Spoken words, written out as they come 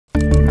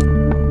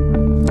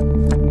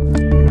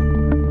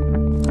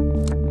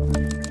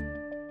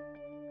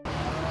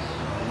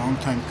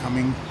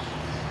mugging.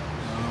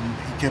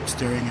 He kept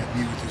staring at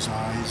me with his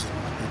eyes,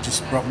 and it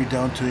just brought me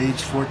down to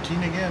age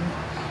 14 again.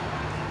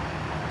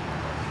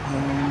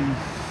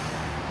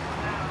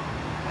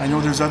 I know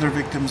there's other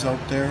victims out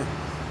there,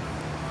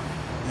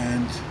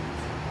 and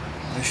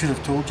I should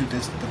have told you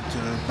this, but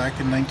back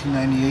in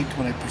 1998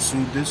 when I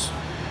pursued this,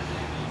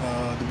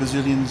 the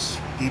Brazilians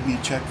gave me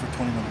a check for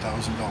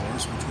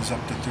 $21,000, which was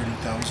up to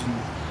 $30,000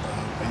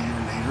 a year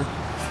later.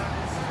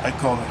 I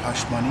call it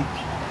hush money.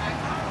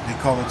 They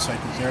call it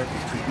psychotherapy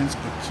treatments,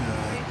 but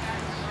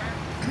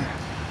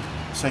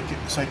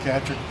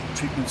psychiatric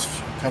treatments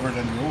covered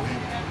under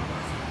OHIP.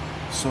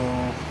 So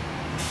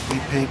they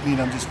paid me,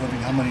 and I'm just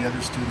wondering how many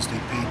other students they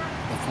paid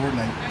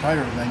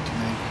prior to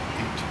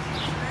 1998.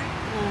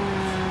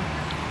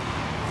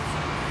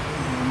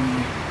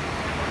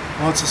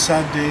 Well, it's a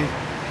sad day,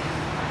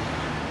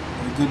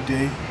 but a good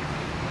day.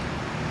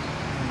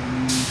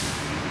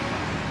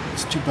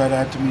 It's too bad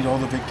I had to meet all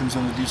the victims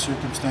under these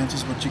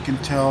circumstances, but you can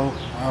tell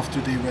after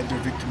they read their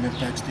victim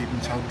impact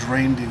statements how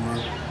drained they were.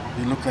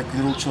 They look like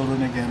little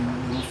children again,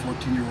 little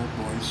 14-year-old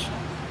boys.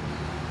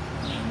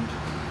 And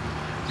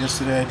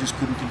yesterday I just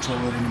couldn't control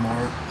it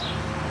anymore.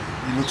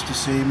 He looks the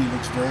same, he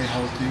looks very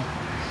healthy.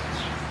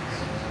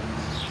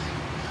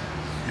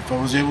 If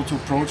I was able to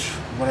approach,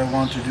 what I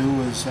want to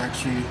do is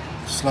actually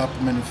slap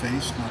him in the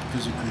face, not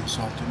physically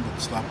assault him,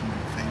 but slap him in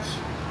the face.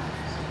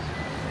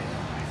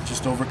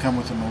 Just overcome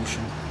with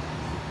emotion.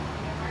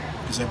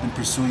 Because I've been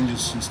pursuing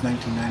this since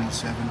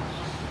 1997.